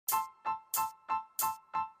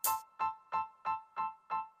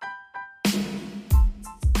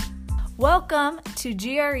Welcome to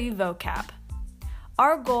GRE Vocab.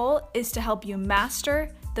 Our goal is to help you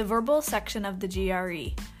master the verbal section of the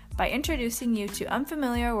GRE by introducing you to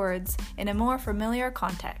unfamiliar words in a more familiar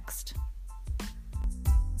context.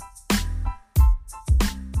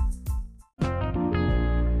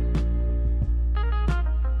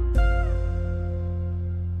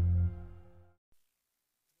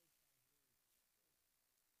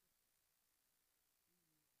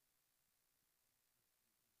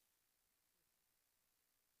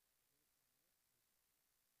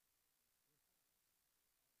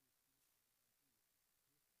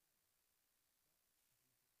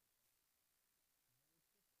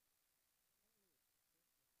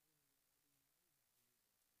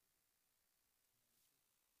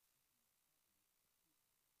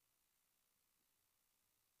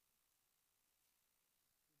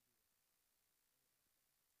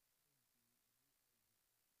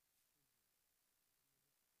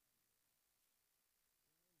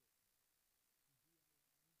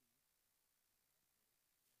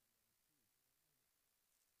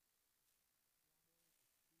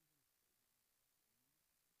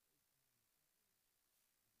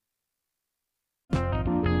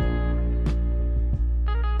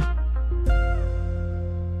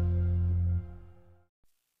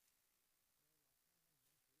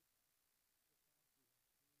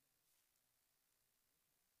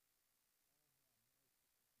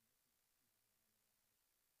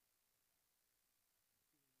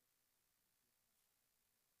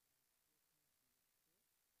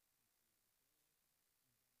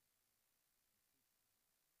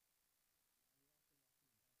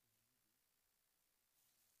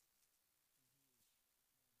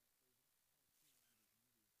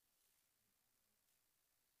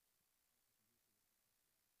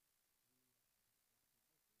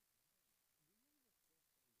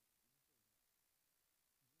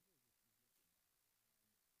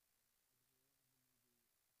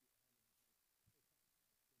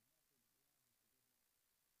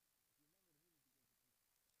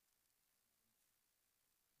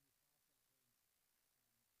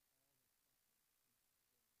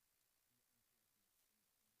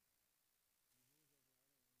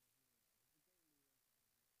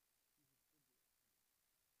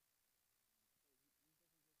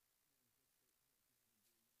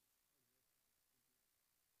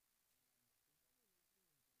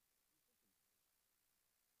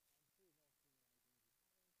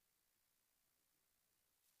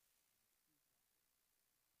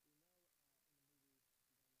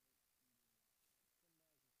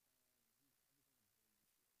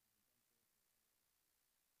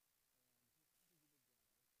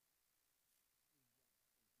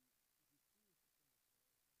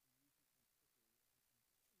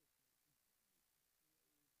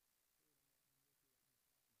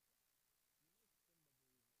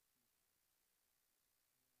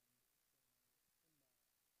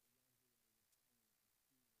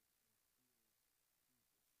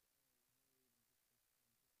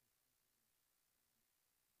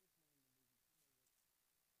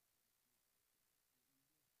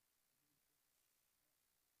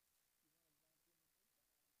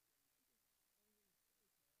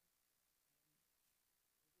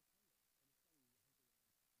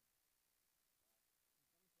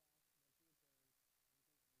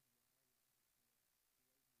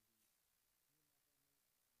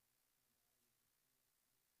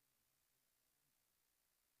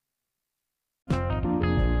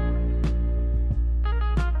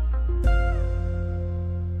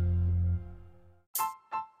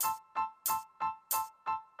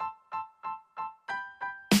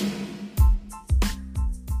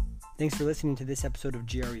 Thanks for listening to this episode of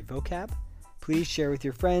GRE Vocab. Please share with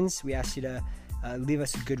your friends. We ask you to leave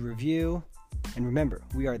us a good review. And remember,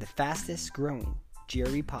 we are the fastest growing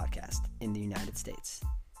GRE podcast in the United States.